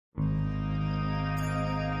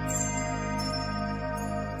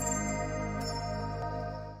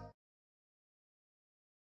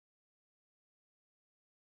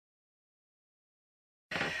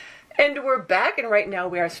And we're back, and right now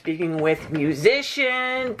we are speaking with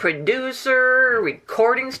musician, producer,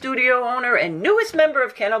 recording studio owner, and newest member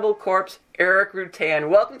of Cannibal Corpse, Erik Rutan.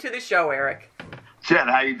 Welcome to the show, Erik. Chet,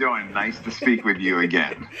 how you doing? Nice to speak with you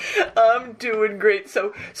again. I'm doing great.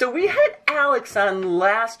 So we had Alex on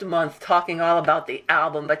last month talking all about the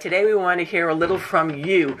album, but today we want to hear a little from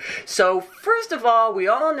you. So first of all, we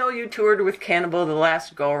all know you toured with Cannibal the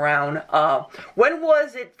last go-around. When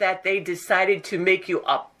was it that they decided to make you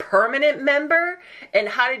a permanent member, and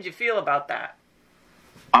how did you feel about that?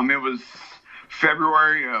 It was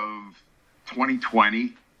February of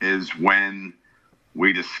 2020 is when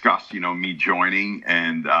we discussed, me joining.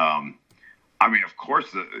 And, of course,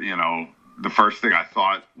 the first thing I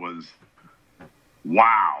thought was,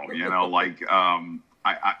 wow,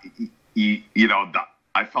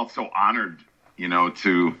 I felt so honored,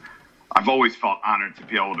 I've always felt honored to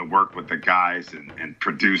be able to work with the guys and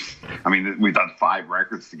produce. We've done 5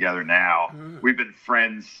 records together now. We've been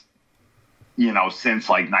friends, since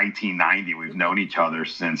 1990. We've known each other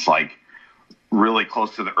since really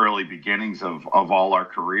close to the early beginnings of all our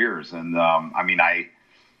careers. And I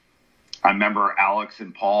remember Alex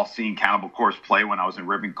and Paul seeing Cannibal Corpse play when I was in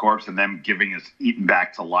Gimme Corpse, and them giving us Eaten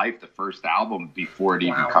Back to Life, the first album, before it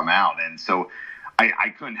even come out. And so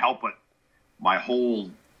I couldn't help but my whole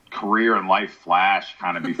career and life flashed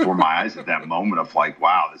kind of before my eyes at that moment of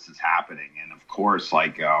wow, this is happening. And of course,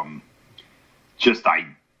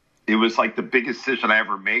 it was the biggest decision I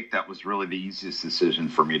ever make. That was really the easiest decision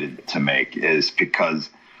for me to make, is because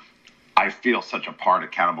I feel such a part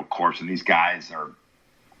of Cannibal Corpse, and these guys are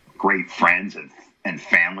great friends and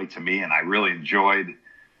family to me. And I really enjoyed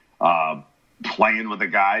playing with the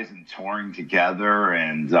guys and touring together.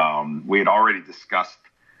 And we had already discussed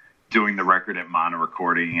doing the record at Mono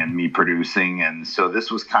Recording and me producing. And so this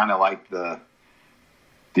was kind of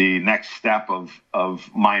the next step of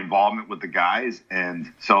my involvement with the guys.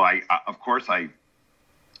 And so I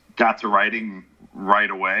got to writing right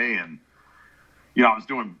away. And, I was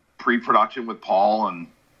doing pre-production with Paul and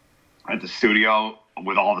at the studio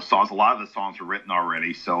with all the songs. A lot of the songs were written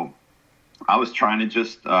already. So I was trying to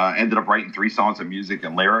just, ended up writing 3 songs of music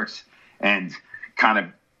and lyrics and kind of,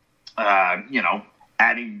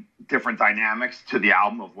 adding different dynamics to the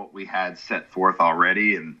album of what we had set forth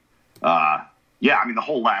already. And, the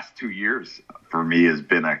whole last 2 years for me has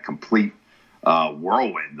been a complete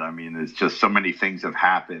whirlwind. It's just so many things have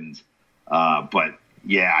happened. But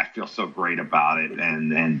yeah, I feel so great about it.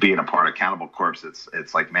 And being a part of Cannibal Corpse, it's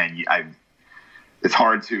it's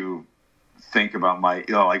hard to think about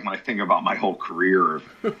when I think about my whole career.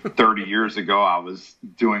 30 years ago, I was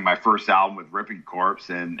doing my first album with Gimme Corpse,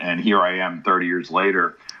 and here I am 30 years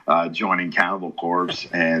later, joining Cannibal Corpse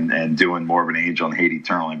and doing More of an Angel and Hate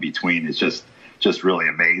Eternal in between. It's just really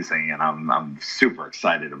amazing, and I'm super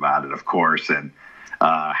excited about it, of course, and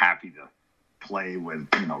happy to play with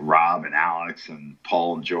Rob and Alex and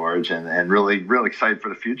Paul and George, and really excited for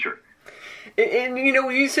the future. And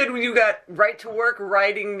you said you got right to work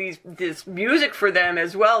writing this music for them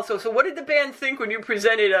as well. So what did the band think when you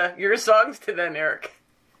presented your songs to them, Erik?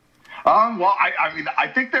 Well, I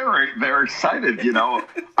think they're excited.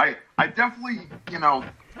 I definitely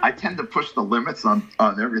I tend to push the limits on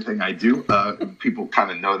everything I do. People kind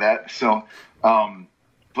of know that. So,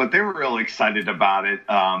 but they were really excited about it.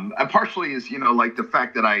 And partially is the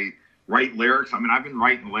fact that I write lyrics. I've been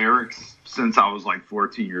writing lyrics since I was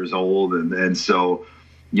 14 years old. And so,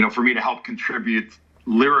 for me to help contribute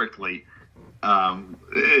lyrically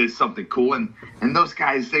is something cool. And those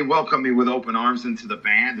guys, they welcomed me with open arms into the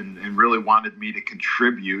band and really wanted me to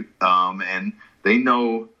contribute. And they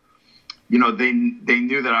know, they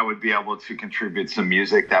knew that I would be able to contribute some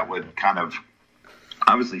music that would kind of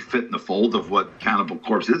obviously fit in the fold of what Cannibal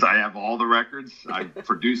Corpse is. I have all the records. I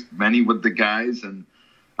produced many with the guys, and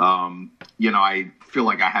I feel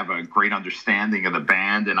like I have a great understanding of the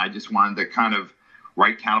band, and I just wanted to kind of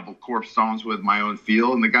write Cannibal Corpse songs with my own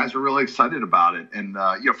feel, and the guys were really excited about it. And,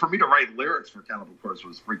 for me to write lyrics for Cannibal Corpse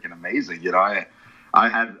was freaking amazing. I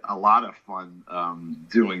had a lot of fun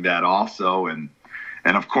doing that also, and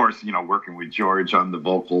of course, working with George on the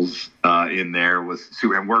vocals in there was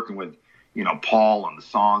super, and working with, Paul on the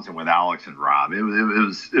songs and with Alex and Rob. It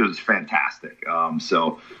was fantastic.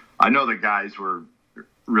 So I know the guys were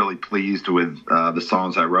really pleased with the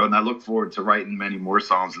songs I wrote, and I look forward to writing many more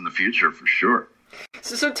songs in the future for sure.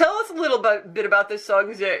 So tell us a little bit about the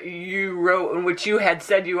songs that you wrote, and which you had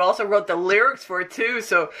said you also wrote the lyrics for too.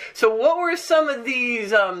 So what were some of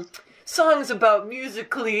these songs about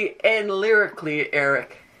musically and lyrically,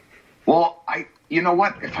 Erik? Well, you know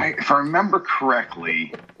what? If I remember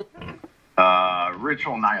correctly,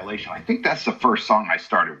 Ritual Annihilation. I think that's the first song I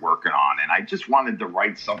started working on, and I just wanted to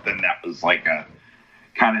write something that was like a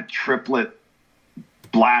kind of triplet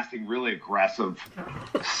blasting, really aggressive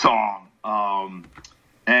song.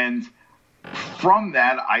 And from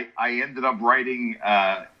that, I ended up writing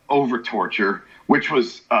Over Torture, which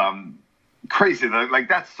was crazy. Like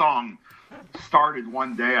that song started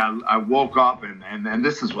one day. I woke up, and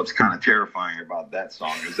this is what's kind of terrifying about that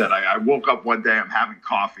song, is that I woke up one day, I'm having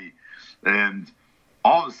coffee, and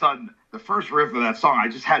all of a sudden, the first riff of that song I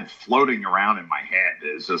just had floating around in my head.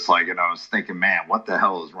 It's just like, and I was thinking, man, what the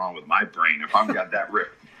hell is wrong with my brain if I've got that riff,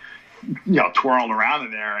 twirling around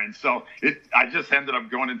in there? And so I just ended up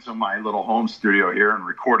going into my little home studio here and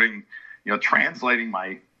recording, translating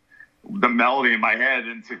the melody in my head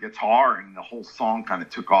into guitar, and the whole song kind of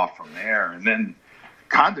took off from there. And then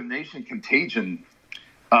Condemnation Contagion,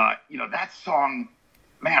 that song,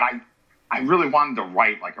 man, I really wanted to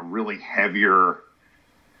write like a really heavier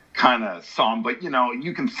kind of song, but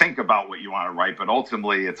you can think about what you want to write, but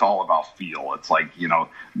ultimately it's all about feel. It's like,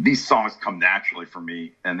 these songs come naturally for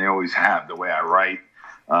me, and they always have, the way I write.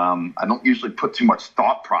 I don't usually put too much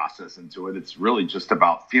thought process into it. It's really just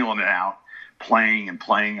about feeling it out, playing and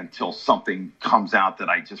playing until something comes out that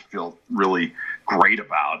I just feel really great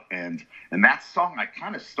about. And that song I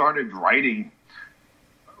kind of started writing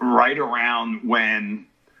right around when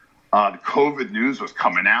the COVID news was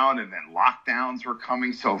coming out, and then lockdowns were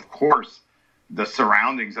coming. So, of course, the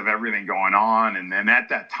surroundings of everything going on. And then at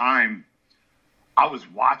that time, I was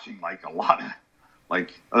watching like a lot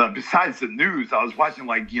of, besides the news, I was watching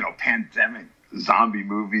pandemic zombie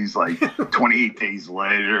movies like 28 Days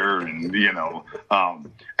Later, and,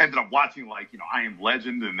 ended up watching I Am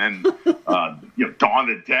Legend, and then, Dawn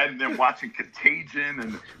of the Dead, and then watching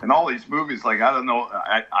Contagion and all these movies. Like, I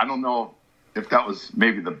don't know if that was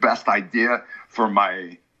maybe the best idea for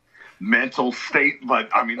my mental state, but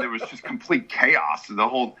I mean, there was just complete chaos. The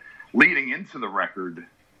whole leading into the record,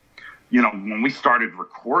 when we started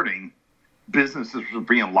recording, businesses were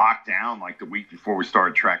being locked down like the week before we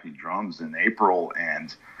started tracking drums in April.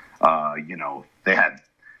 And,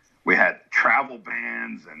 we had travel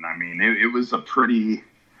bans, and I mean, it was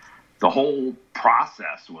the whole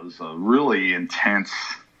process was a really intense,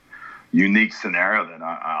 unique scenario that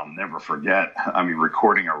I'll never forget. I mean,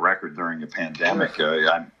 recording a record during a pandemic,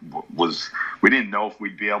 we didn't know if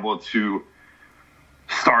we'd be able to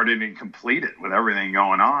start it and complete it with everything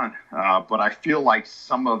going on. But I feel like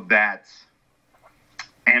some of that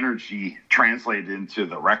energy translated into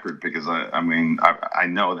the record, because I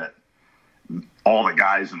know that all the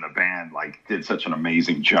guys in the band did such an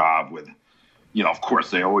amazing job with, of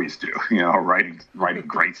course they always do, writing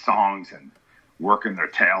great songs and working their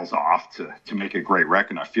tails off to make a great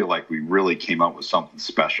record. I feel like we really came up with something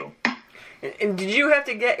special. And did you have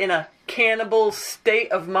to get in a cannibal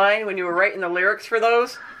state of mind when you were writing the lyrics for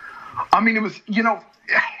those? I mean, it was,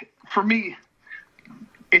 for me,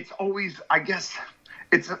 it's always, I guess,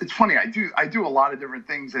 it's funny. I do a lot of different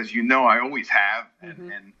things, as I always have.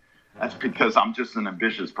 And that's because I'm just an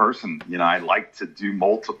ambitious person. I like to do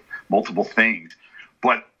multiple things.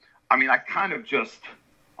 But, I mean, I kind of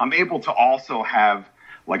I'm able to also have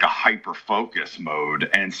a hyper focus mode.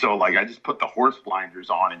 And so I just put the horse blinders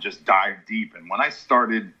on and just dive deep. And when I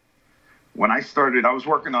started, I was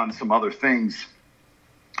working on some other things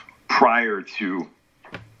prior to,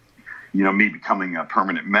 me becoming a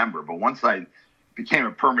permanent member. But once I became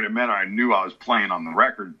a permanent member, I knew I was playing on the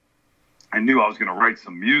record. I knew I was going to write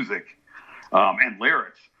some music and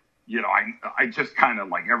lyrics. I just kind of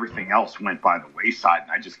everything else went by the wayside,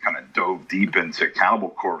 and I just kind of dove deep into Cannibal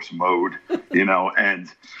Corpse mode, and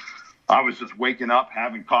I was just waking up,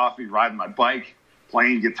 having coffee, riding my bike,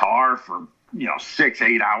 playing guitar for,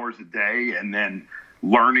 6-8 hours a day, and then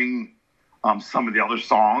learning some of the other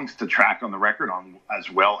songs to track on the record, as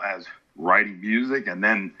well as writing music. And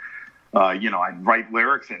then, I'd write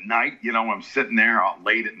lyrics at night, I'm sitting there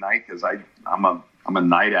late at night, because I'm a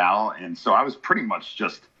night owl. And so I was pretty much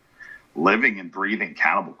just living and breathing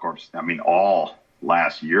Cannibal Corpse. I mean, all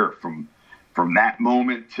last year, from that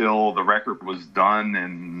moment till the record was done.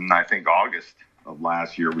 And I think August of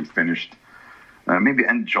last year we finished, maybe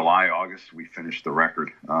end July, August, we finished the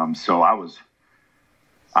record. So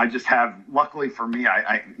I just have, luckily for me,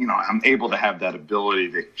 I'm able to have that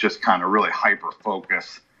ability to just kind of really hyper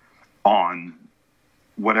focus on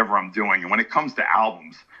whatever I'm doing. And when it comes to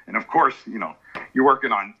albums, and of course, you're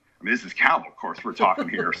working on, this is Cannibal Corpse we're talking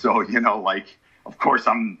here. So, of course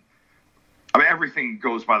everything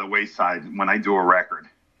goes by the wayside when I do a record,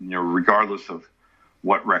 regardless of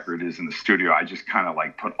what record is in the studio. I just kind of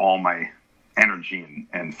put all my energy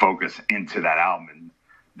and focus into that album. And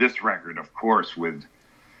this record, of course, with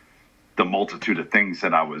the multitude of things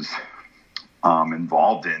that I was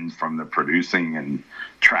involved in, from the producing and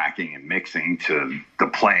tracking and mixing to the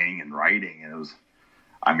playing and writing.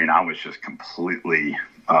 And I was just completely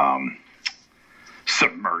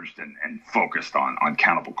submerged and focused on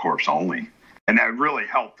Cannibal Corpse only. And that really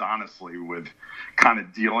helped, honestly, with kind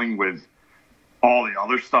of dealing with all the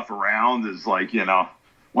other stuff around. Is like,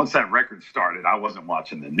 once that record started, I wasn't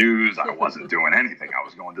watching the news. I wasn't doing anything. I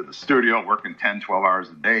was going to the studio, working 10, 12 hours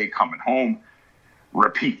a day, coming home,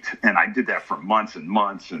 repeat. And I did that for months and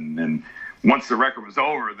months. And then once the record was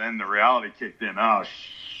over, then the reality kicked in. Oh,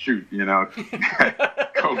 shoot,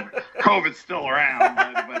 COVID's still around.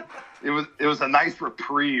 But it was a nice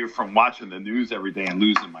reprieve from watching the news every day and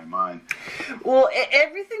losing my mind. Well,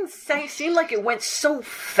 everything seemed like it went so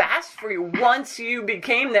fast for you once you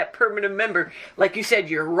became that permanent member. Like you said,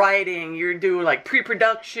 you're writing, you're doing like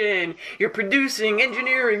pre-production, you're producing,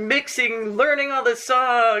 engineering, mixing, learning all the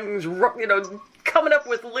songs, coming up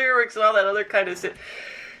with lyrics and all that other kind of stuff.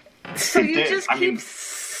 So you just keep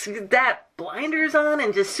that blinders on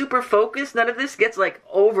and just super focused. None of this gets like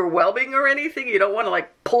overwhelming or anything. You don't want to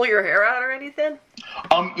like pull your hair out or anything.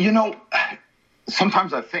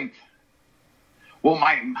 Sometimes I think, well,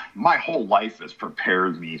 my whole life has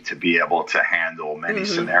prepared me to be able to handle many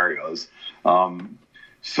scenarios.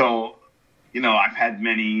 So, I've had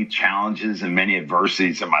many challenges and many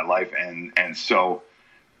adversities in my life, and so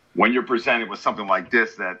when you're presented with something like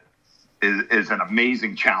this that is an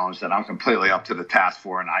amazing challenge that I'm completely up to the task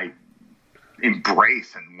for, and I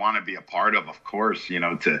embrace and want to be a part of course,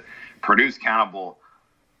 to produce Cannibal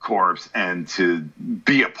Corpse and to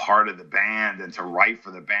be a part of the band and to write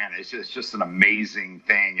for the band. It's just an amazing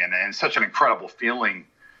thing and such an incredible feeling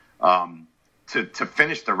to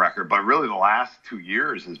finish the record. But really the last 2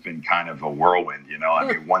 years has been kind of a whirlwind,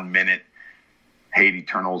 1 minute Hate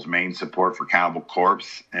Eternal's main support for Cannibal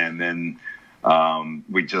Corpse, and then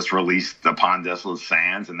we just released Upon Desolate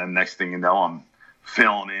Sands, and then next thing you know, I'm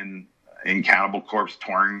filling in Cannibal Corpse,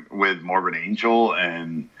 touring with Morbid Angel,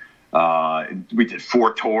 and we did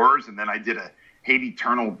 4 tours, and then I did a Hate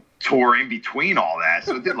Eternal tour in between all that.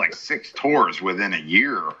 So I did like 6 tours within a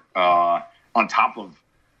year, on top of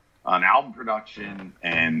an album production,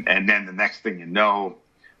 and then the next thing you know,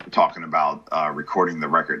 we're talking about recording the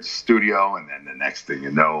record studio, and then the next thing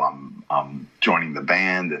you know, I'm joining the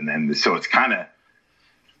band, and then so it's kind of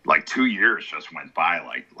like 2 years just went by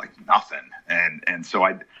like nothing, and so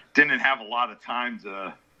I didn't have a lot of time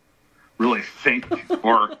to really think,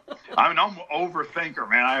 or I'm an overthinker,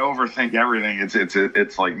 man. I overthink everything.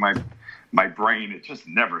 It's like my brain, it just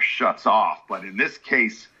never shuts off. But in this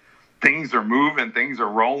case, things are moving, things are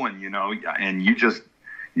rolling, and you just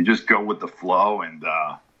go with the flow, and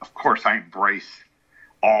of course, I embrace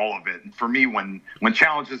all of it. And for me, when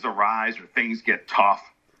challenges arise or things get tough,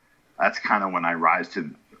 that's kind of when I rise to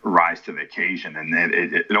the occasion, and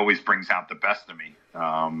it always brings out the best of me.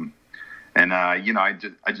 I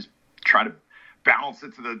just try to balance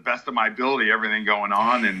it to the best of my ability, everything going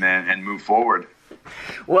on, and move forward.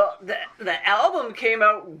 Well, the album came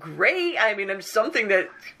out great. I mean, it's something that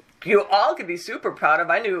you all could be super proud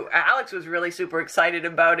of. I knew Alex was really super excited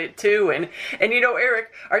about it too. And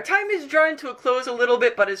Erik, our time is drawing to a close a little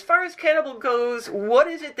bit, but as far as Cannibal goes, what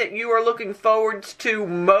is it that you are looking forward to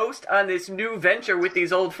most on this new venture with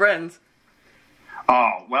these old friends?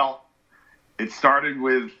 Oh, well, it started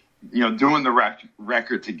with, doing the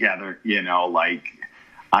record together,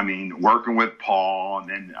 working with Paul, and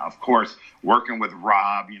then, of course, working with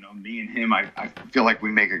Rob. Me and him, I feel like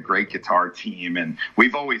we make a great guitar team, and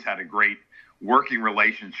we've always had a great working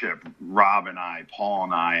relationship, Rob and I, Paul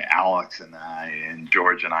and I, Alex and I, and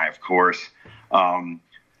George and I, of course.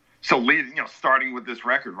 Starting with this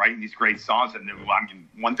record, writing these great songs, and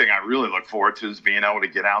one thing I really look forward to is being able to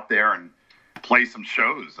get out there and play some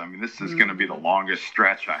shows. This is going to be the longest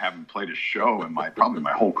stretch I haven't played a show in probably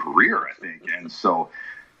my whole career, I think, and so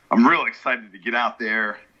I'm really excited to get out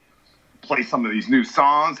there, play some of these new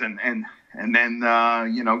songs, and then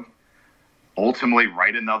ultimately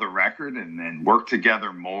write another record and then work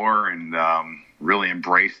together more and really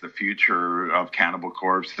embrace the future of Cannibal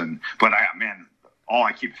Corpse. But all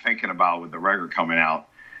I keep thinking about with the record coming out,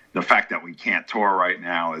 the fact that we can't tour right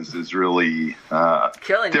now is really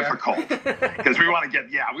difficult because we want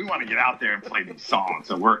to get out there and play these songs.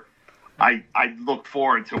 So I look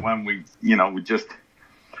forward to when we just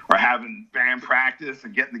are having band practice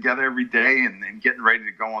and getting together every day and getting ready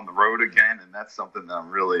to go on the road again. And that's something that I'm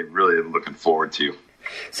really, really looking forward to.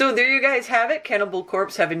 So there you guys have it. Cannibal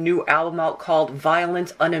Corpse have a new album out called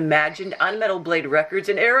Violence Unimagined on Metal Blade Records.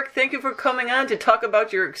 And Erik, thank you for coming on to talk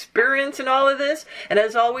about your experience in all of this. And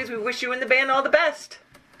as always, we wish you and the band all the best.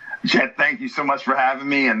 Jet, thank you so much for having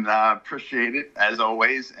me, and appreciate it as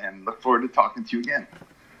always, and look forward to talking to you again.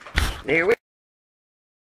 There we